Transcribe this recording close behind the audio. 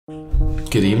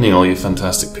Good evening, all you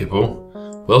fantastic people.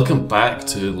 Welcome back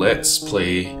to Let's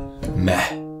Play Meh.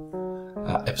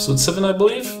 Episode 7, I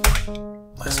believe?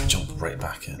 Let's jump right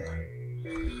back in.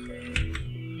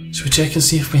 Should we check and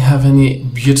see if we have any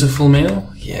beautiful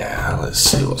mail? Yeah, let's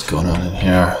see what's going on in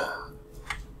here.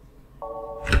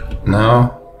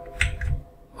 No?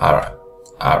 Alright.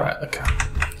 Alright, okay.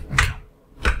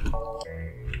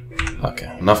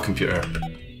 Okay, enough computer.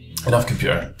 Enough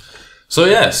computer. So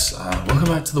yes, welcome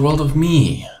back to the world of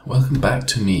me. Welcome back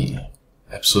to me.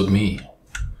 Episode me.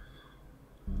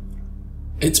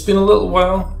 It's been a little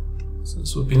while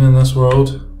since we've been in this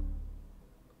world.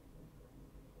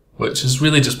 Which is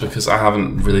really just because I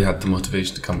haven't really had the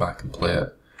motivation to come back and play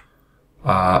it.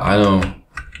 I know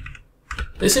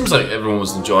it seems like everyone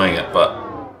was enjoying it, but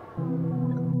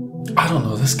I don't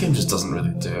know, this game just doesn't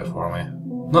really do it for me.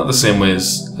 Not the same way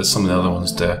as some of the other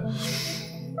ones do.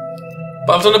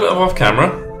 But I've done a bit of off-camera.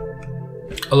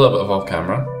 A little bit of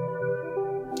off-camera.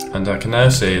 And I can now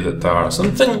say that there are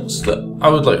some things that I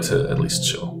would like to at least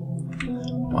show.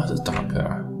 Why is it dark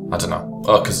there? I don't know.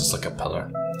 Oh, because it's like a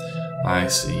pillar. I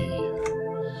see.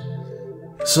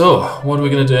 So, what are we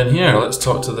going to do in here? Let's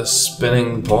talk to this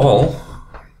spinning ball.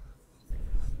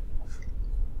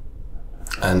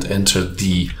 And enter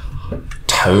the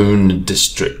town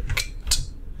district.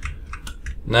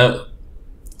 Now,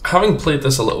 having played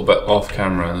this a little bit off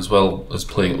camera as well as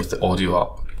playing it with the audio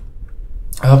up,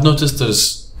 I have noticed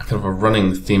there's kind of a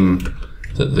running theme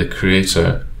that the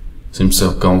creator seems to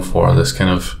have gone for. This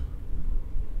kind of,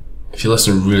 if you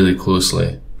listen really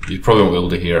closely, you probably won't be able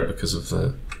to hear it because of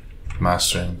the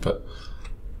mastering, but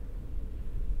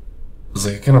there's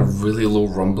like a kind of really low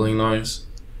rumbling noise,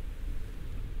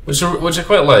 which I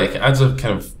quite like. It adds a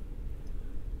kind of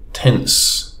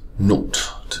tense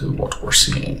note to what we're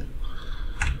seeing.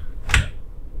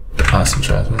 That's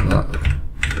interesting, isn't that?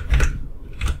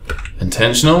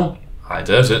 Intentional? I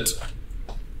doubt it.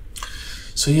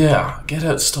 So yeah, get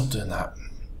out, stop doing that.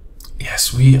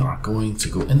 Yes, we are going to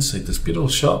go inside this beautiful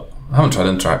shop. I haven't tried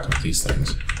interacting with these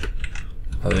things.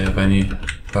 Do they have any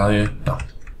value? No.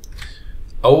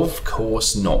 Of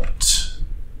course not.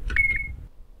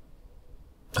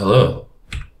 Hello.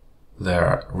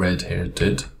 There, red-haired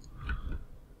dude.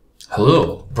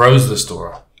 Hello. Browse the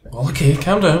store. Well, okay,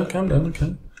 calm down,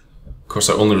 okay. Of course,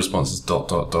 our only response is ...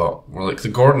 We're like the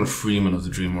Gordon Freeman of the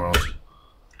dream world.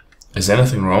 Is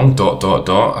anything wrong? ...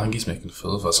 I think he's making a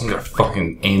fool of us. I'm gonna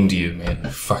fucking end you, mate.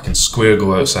 Fucking square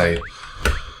go outside.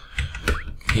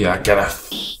 Yeah, I gotta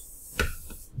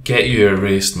get you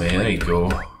erased, mate. There you go.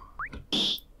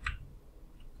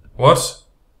 What?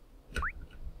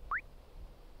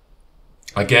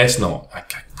 I guess not.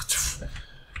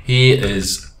 He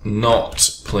is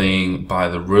not playing by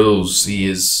the rules. He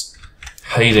is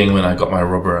hiding when I got my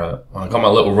rubber out. When I got my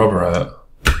little rubber out.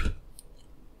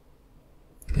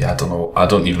 Yeah, I don't know. I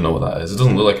don't even know what that is. It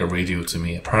doesn't look like a radio to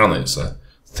me. Apparently it's a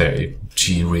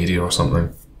 30G radio or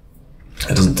something.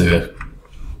 It doesn't do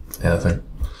anything.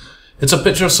 It's a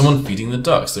picture of someone feeding the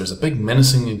ducks. There's a big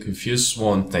menacing and confused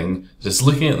swan thing just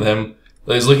looking at them.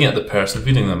 He's looking at the person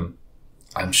feeding them.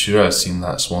 I'm sure I've seen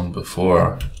that swan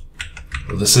before.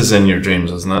 Well, this is in your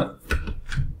dreams, isn't it?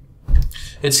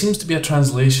 It seems to be a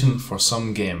translation for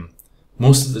some game.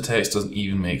 Most of the text doesn't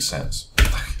even make sense.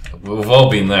 We've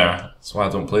all been there. That's why I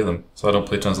don't play them. So I don't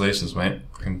play translations, mate.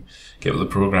 I can get with the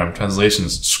program.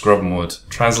 Translations, scrub mode.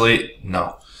 Translate,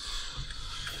 no.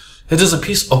 It is a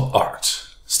piece of art.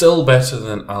 Still better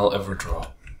than I'll ever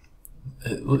draw.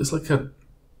 It's like a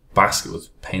basket with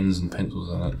pens and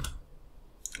pencils in it.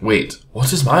 Wait,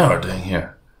 what is my art doing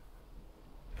here?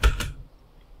 I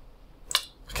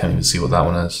can't even see what that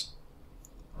one is.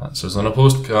 Answers on a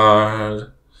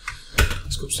postcard.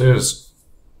 Let's go upstairs.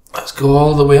 Let's go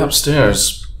all the way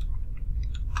upstairs.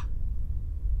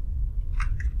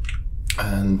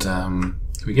 And, can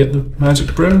we get the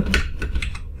magic broom?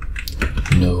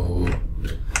 No.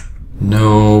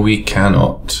 No, we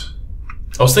cannot.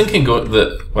 I was thinking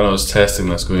that when I was testing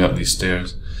this, going up these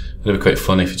stairs, it'd be quite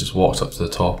funny if you just walked up to the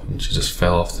top and she just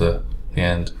fell off the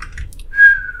end.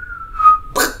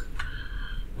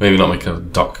 Maybe not make a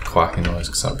duck quacking noise,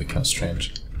 because that would be kind of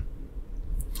strange.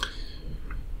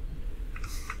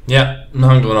 Yeah,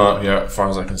 nothing going on up here as far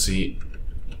as I can see.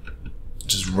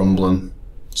 Just rumbling.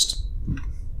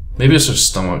 Maybe it's her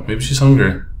stomach, maybe she's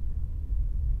hungry.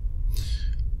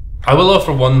 I will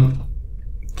offer one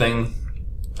thing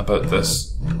about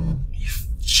this.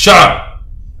 Shut up!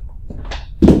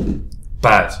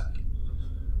 Bad.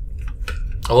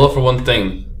 I'll offer one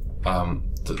thing.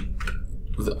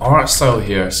 The art style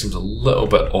here seems a little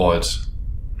bit odd.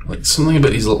 Like something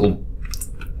about these little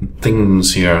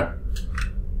things here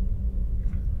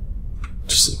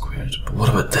just look weird. But what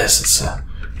about this? It's a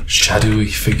shadowy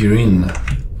figurine.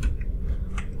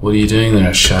 What are you doing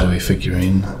there, shadowy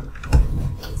figurine?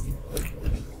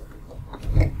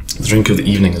 The drink of the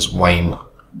evening is wine.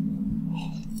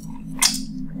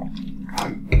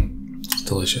 It's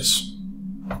delicious.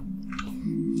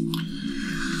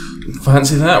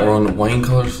 Fancy that, we're on a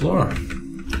wine-coloured floor.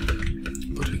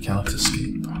 But we cannot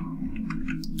escape.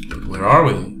 But where are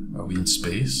we? Are we in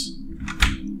space?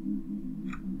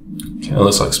 Kinda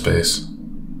looks like space.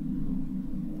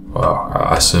 Well,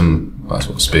 I assume that's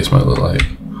what space might look like.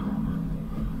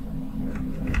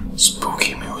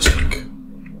 Spooky music.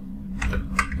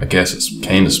 I guess it's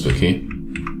kinda spooky.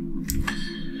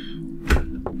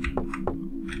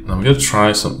 Now I'm gonna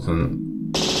try something.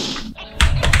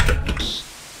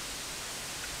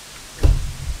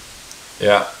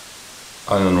 Yeah,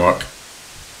 that didn't work.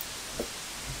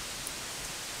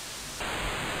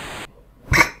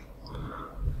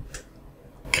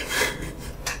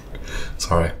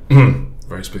 Sorry.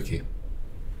 Very spooky.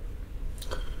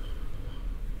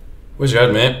 Where's your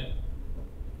head, mate?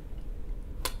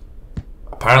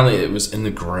 Apparently it was in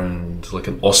the ground, like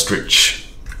an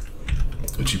ostrich.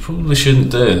 Which you probably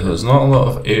shouldn't do. There's not a lot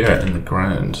of air in the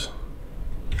ground.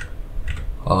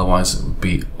 Otherwise it would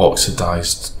be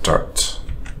oxidized dirt.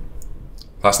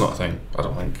 That's not a thing, I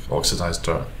don't think. Oxidized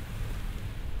dirt.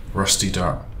 Rusty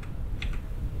dirt.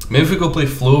 Maybe if we go play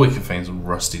Flo we can find some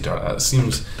rusty dirt. That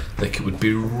seems like it would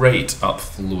be right up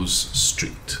Flo's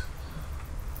street.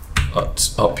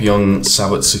 Up young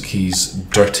Sawatsuki's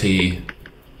dirty,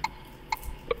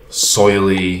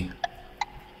 soily...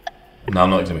 No, I'm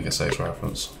not going to make a sex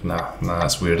reference. Nah,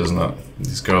 that's weird, isn't it?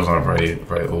 These girls aren't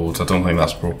very old. I don't think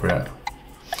that's appropriate.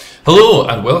 Hello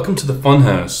and welcome to the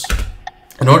funhouse.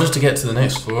 In order to get to the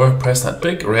next floor, press that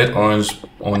big red orange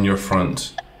on your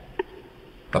front.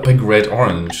 That big red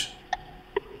orange?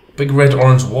 Big red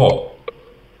orange what?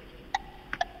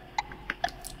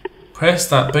 Press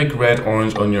that big red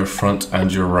orange on your front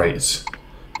and your right.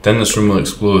 Then this room will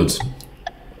explode.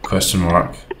 Question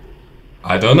mark.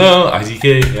 I don't know.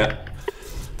 IDK, yeah.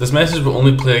 This message will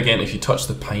only play again if you touch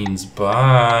the pines.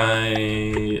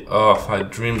 Bye. Oh, if I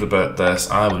dreamed about this,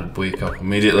 I would wake up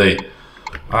immediately.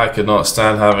 I could not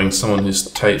stand having someone who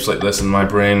types like this in my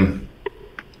brain.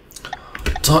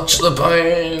 Touch the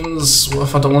pines! What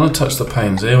if I don't want to touch the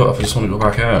pines, eh? What if I just want to go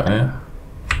back out, eh?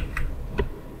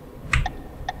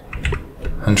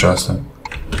 Interesting.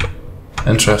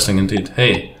 Interesting indeed.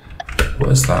 Hey,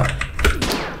 what is that?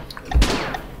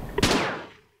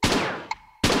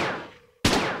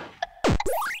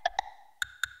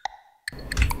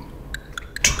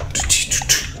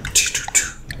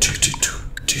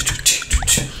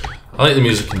 I like the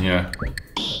music in here.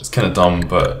 It's kind of dumb,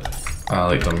 but I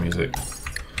like dumb music.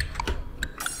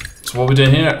 So what are we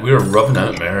doing here? We're rubbing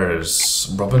out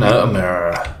mirrors. Rubbing out a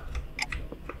mirror.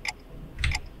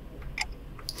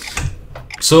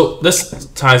 So this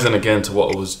ties in again to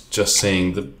what I was just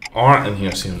saying. The art in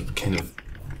here seems kind of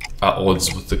at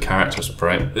odds with the character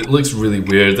sprite. It looks really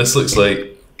weird. This looks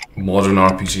like modern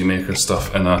RPG Maker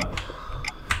stuff in a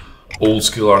old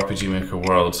school RPG Maker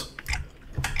world.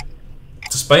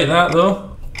 Despite that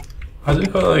though, I do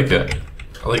quite like it.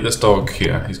 I like this dog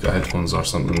here. He's got headphones or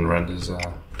something around his,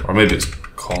 or maybe it's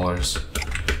collars.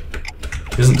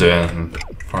 He doesn't do anything,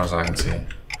 as far as I can see.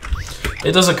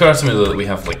 It does occur to me though that we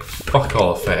have like fuck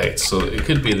all effects, so it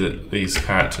could be that these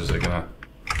characters are gonna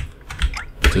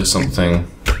do something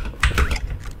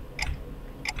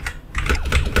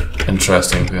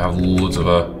interesting. We have loads of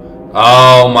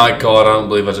oh my god, I don't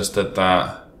believe I just did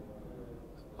that.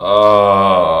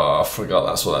 Oh, I forgot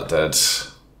that's what that did.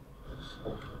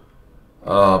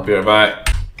 Oh, be right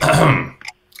back.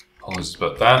 Apologies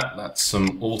about that. That's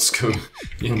some old school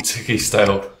Young Tiki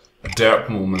style derp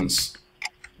moments.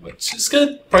 Which is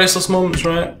good. Priceless moments,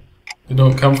 right? They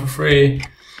don't come for free.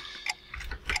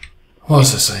 What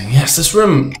was I saying? Yes, this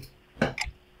room.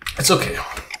 It's okay.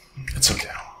 It's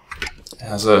okay. It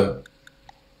has a...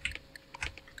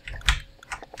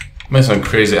 It might sound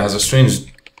crazy. It has a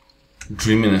strange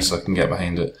dreaminess I can get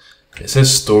behind it. It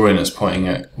says story and it's pointing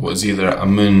at what is either a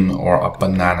moon or a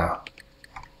banana.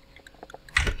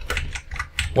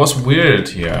 What's weird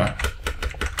here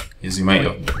is you might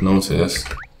have noticed.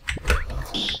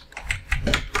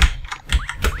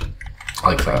 I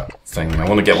like that thing. I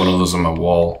want to get one of those on my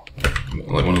wall.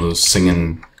 Like one of those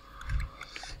singing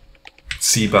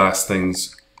sea bass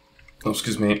things. Oh,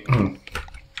 excuse me.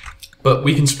 But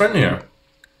we can sprint here.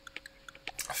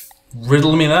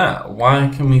 Riddle me that. Why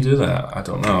can we do that? I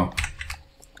don't know.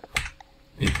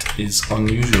 It is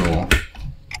unusual.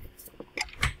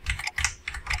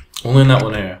 Only in that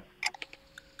one area.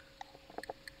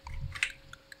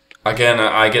 Again,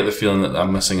 I get the feeling that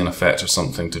I'm missing an effect or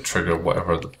something to trigger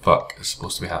whatever the fuck is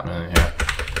supposed to be happening in here.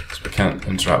 So we can't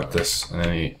interact with this in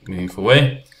any meaningful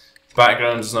way.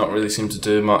 Background does not really seem to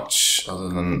do much other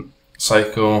than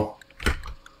Psycho.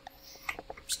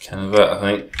 That's kind of it, I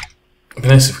think. It'd be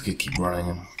nice if we could keep running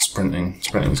and sprinting.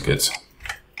 Sprinting's good.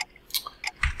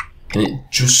 And it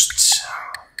just...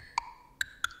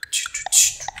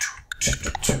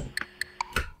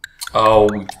 Oh,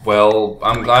 well,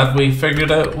 I'm glad we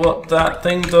figured out what that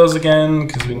thing does again,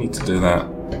 because we need to do that.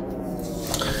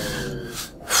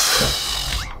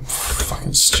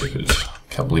 Fucking stupid.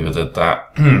 Can't believe I did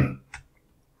that.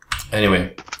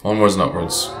 Anyway, onwards and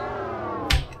upwards.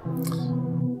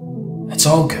 It's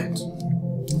all good.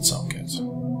 It's all good.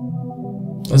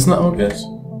 Isn't it all good?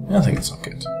 Yeah, I think it's all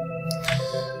good.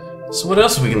 So what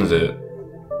else are we going to do?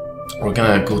 We're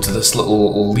going to go to this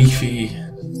little leafy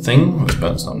thing which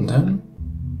bounced up and down.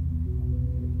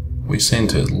 We saying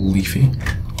to it leafy.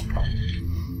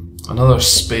 Another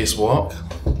spacewalk.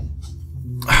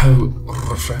 How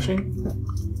refreshing.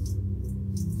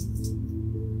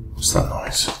 What's that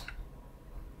noise?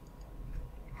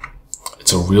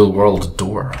 It's a real world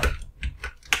door. I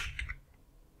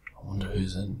wonder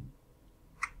who's in.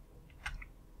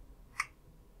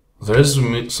 There is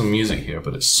some music here,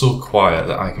 but it's so quiet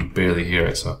that I can barely hear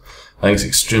it, so I think it's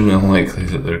extremely unlikely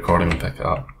that the recording will pick it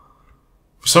up.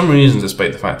 For some reason,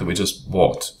 despite the fact that we just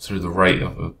walked through the right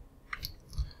of a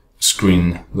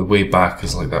screen, the way back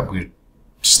is like that weird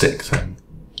stick thing.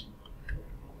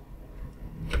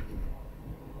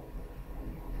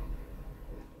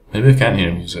 Maybe I can't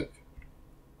hear music.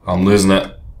 I'm losing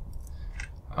it.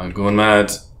 I'm going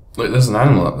mad. Look, there's an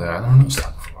animal up there. I don't know what's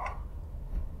that for.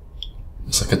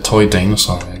 It's like a toy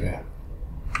dinosaur, maybe.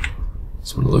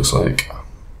 That's what it looks like.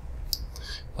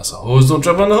 That's a hose. Don't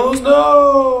trip on the hose.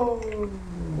 No!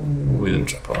 We didn't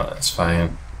trip on it. It's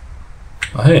fine.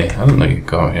 Oh, hey, I didn't know you could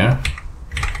go out here.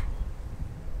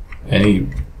 Any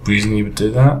reason you would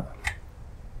do that?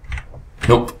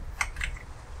 Nope.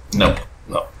 Nope.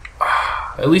 No.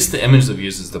 At least the image they've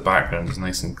used as the background is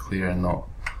nice and clear and not,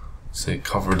 say,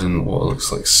 covered in what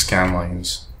looks like scan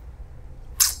lines.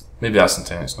 Maybe that's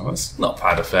intentional. It's not a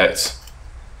bad effect.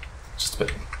 Just a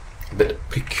bit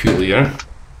peculiar.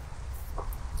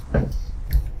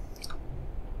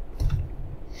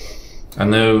 And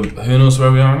now, who knows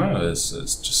where we are now? It's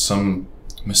just some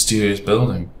mysterious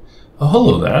building. Oh,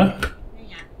 hello there.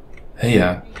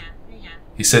 Heya.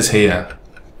 He says heya.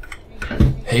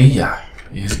 Heya.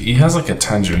 He has like a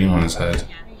tangerine on his head.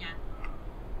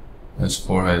 His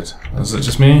forehead. Is it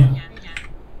just me?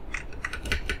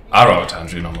 I don't have a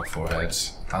tangerine on my forehead.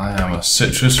 I am a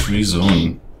citrus-free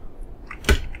zone.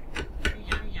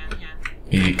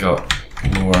 He got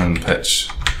lower in pitch.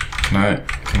 Can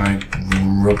I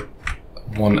rub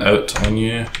one out on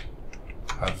you?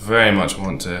 I very much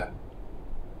want to.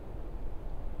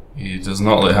 He does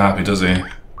not look happy, does he?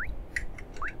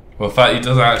 Well, in fact, he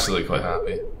does actually look quite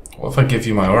happy. What if I give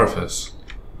you my orifice?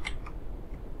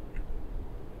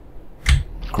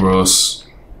 Gross.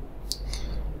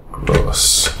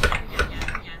 Gross.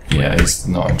 Yeah, he's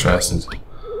not interested.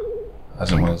 I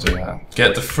didn't want to do that.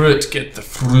 Get the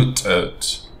fruit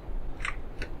out.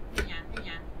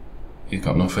 He's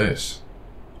got no face.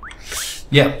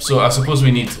 Yeah, so I suppose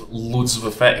we need loads of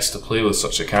effects to play with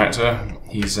such a character.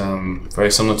 He's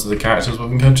very similar to the characters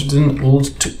we've encountered in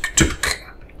Old Tuk Tuk.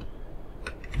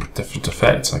 Different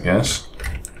effects, I guess.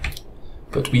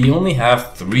 But we only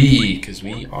have 3, because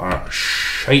we are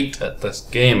shite at this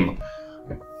game.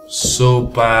 So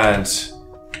bad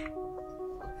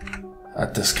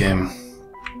at this game.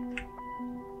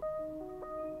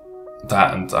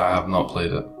 That, and I have not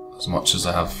played it as much as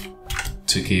I have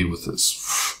 2K with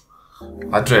its...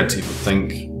 I dread to even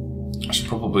think. I should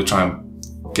probably try and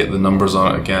get the numbers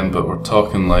on it again, but we're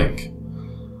talking like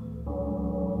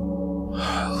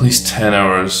at least 10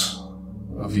 hours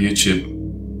of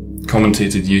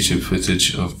commentated YouTube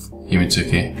footage of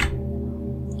Himituki.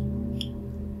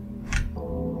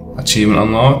 Achievement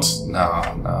unlocked? No,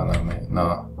 mate,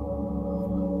 no.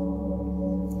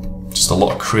 Just a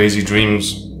lot of crazy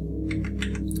dreams.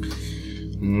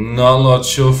 Not a lot to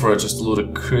show for it, just a load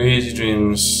of crazy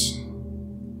dreams.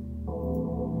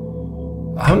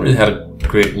 I haven't really had a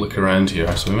great look around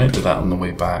here, so we might do that on the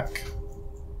way back.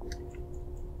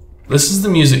 This is the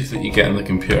music that you get in the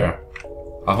computer.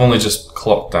 I've only just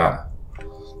clocked that.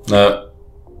 Now,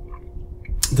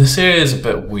 this area is a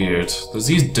bit weird. There's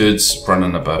these dudes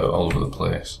running about all over the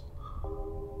place.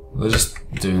 They're just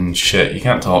doing shit. You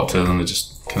can't talk to them, they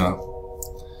just kind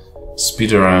of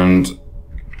speed around.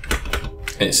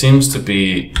 It seems to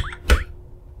be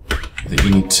that you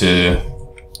need to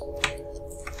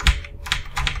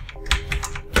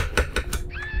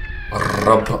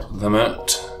rub them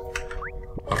out.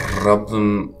 Rub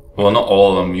them. Well, not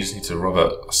all of them. You just need to rub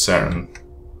out a certain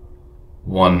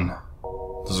one.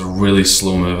 There's a really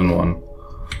slow moving one.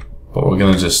 But we're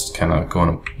gonna just kind of go on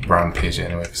a rampage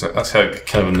anyway, because that's how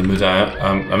kind of in the mood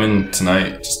I'm in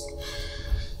tonight.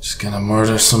 Just gonna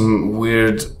murder some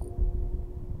weird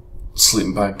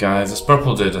sleeping bag guys. This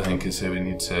purple dude, I think, is who we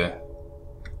need to.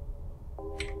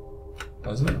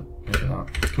 Is it? Maybe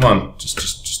not. Come on, just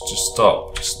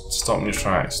stop. Just stop in your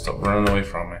tracks. Stop running away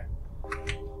from me.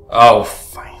 Oh,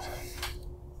 fine.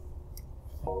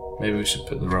 Maybe we should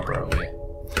put the rubber away.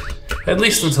 At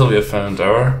least until we have found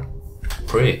our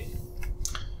prey.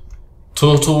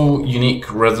 Total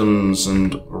unique rhythms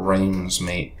and rhymes,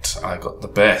 mate. I got the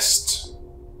best.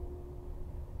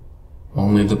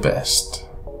 Only the best.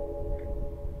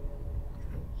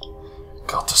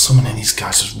 God, there's so many of these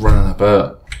guys just running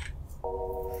about.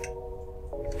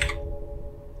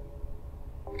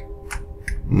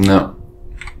 No.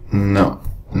 No.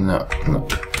 No. No.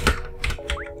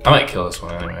 I might kill this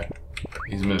one anyway.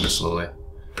 He's moving slowly.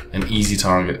 An easy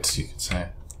target, you could say.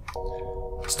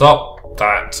 Stop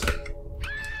that.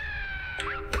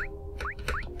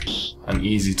 An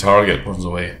easy target runs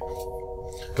away.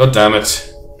 God damn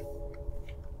it.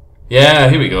 Yeah,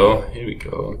 here we go. Here we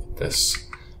go. Look at this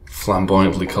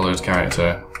flamboyantly coloured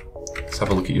character. Let's have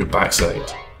a look at your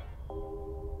backside.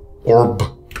 Orb.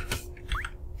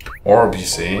 Orb, you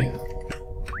see.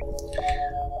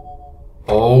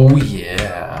 Oh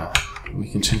yeah. We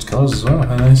can change colours as well.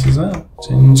 How nice is that?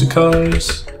 Change the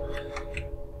colours.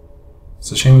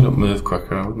 It's a shame we don't move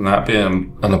quicker. Wouldn't that be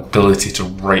an ability to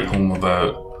write home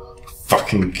about?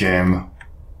 Fucking game.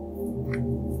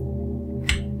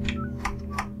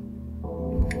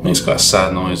 Makes quite a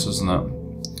sad noise, doesn't it?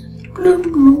 Bloom,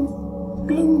 bloom,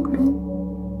 bloom,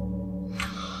 bloom.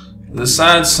 The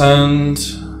sad sound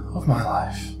of my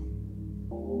life.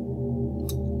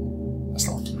 That's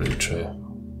not really true.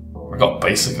 I got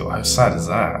bicycle. How sad is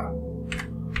that?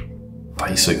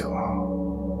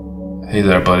 Bicycle. Hey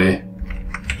there, buddy.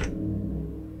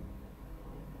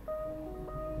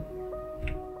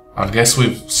 I guess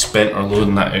we've spent our load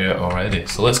in that area already,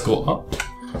 so let's go up.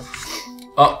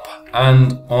 Up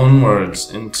and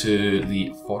onwards into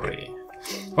the foray.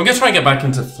 I'm going to try and get back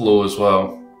into flow as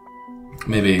well.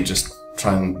 Maybe just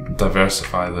try and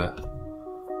diversify the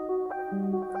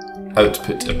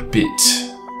output a bit.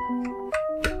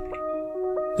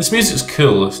 This music's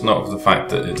cool, if not for the fact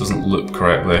that it doesn't loop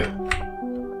correctly.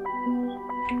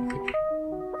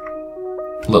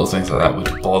 Little things like that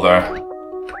would bother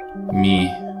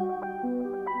me.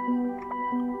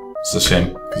 It's a shame,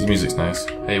 because the music's nice.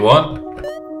 Hey, what?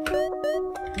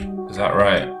 Is that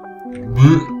right?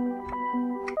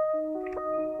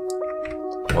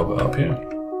 What about up here?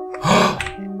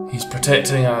 He's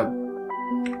protecting a...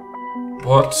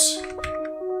 What?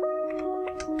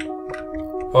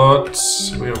 What?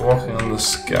 We're walking on the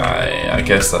sky. I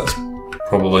guess that's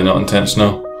probably not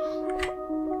intentional.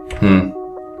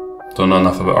 Don't know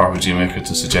enough about RPG Maker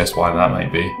to suggest why that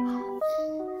might be.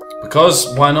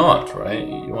 Because why not, right?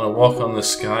 You want to walk on the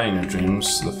sky in your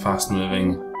dreams, the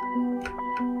fast-moving,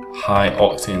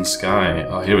 high-octane sky.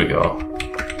 Oh, here we go.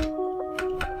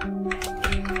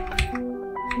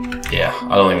 Yeah,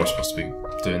 I don't think we're supposed to be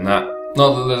doing that.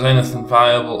 Not that there's anything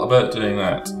viable about doing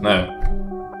that. Now,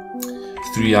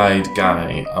 three-eyed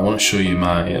guy, I want to show you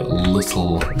my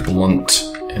little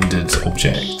blunt-ended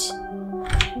object.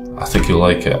 I think you'll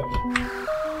like it.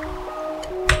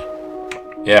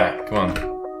 Yeah, come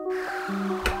on.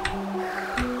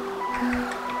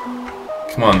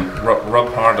 Come on,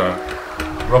 rub harder.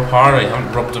 Rub harder, you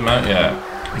haven't rubbed him out yet.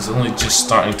 He's only just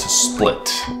starting to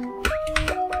split.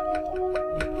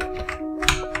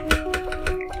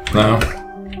 Now,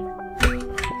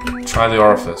 try the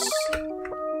orifice.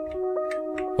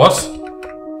 What?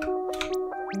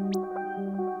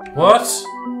 What?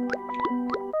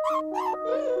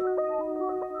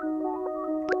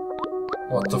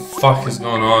 What the fuck is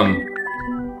going on?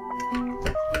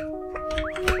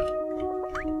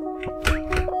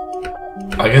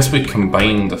 I guess we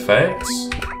combined effects.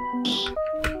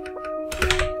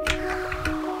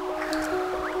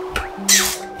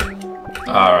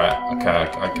 Alright, okay,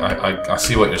 I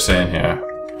see what you're saying here.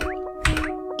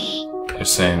 You're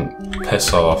saying,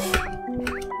 piss off.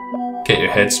 Get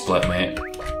your head split, mate.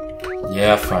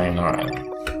 Yeah, fine, alright.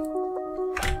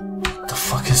 What the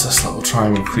fuck is this little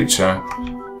triangle creature?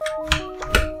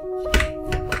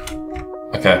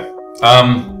 Okay,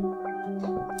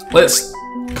 let's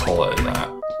call it that.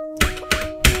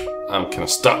 I'm kind of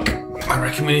stuck. I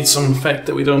reckon we need some effect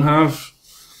that we don't have.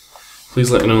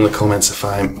 Please let me know in the comments if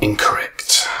I'm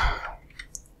incorrect.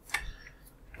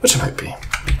 which I might be.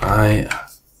 I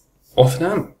often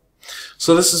am.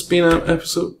 So this has been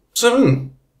episode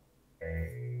 7.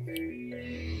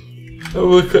 Oh,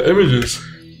 look at images.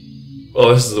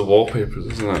 Oh, this is the wallpapers,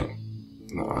 isn't it?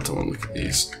 No, I don't want to look at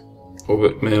these.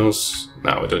 Orbit mails.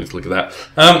 No, we don't need to look at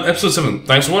that. Episode 7.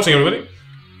 Thanks for watching, everybody.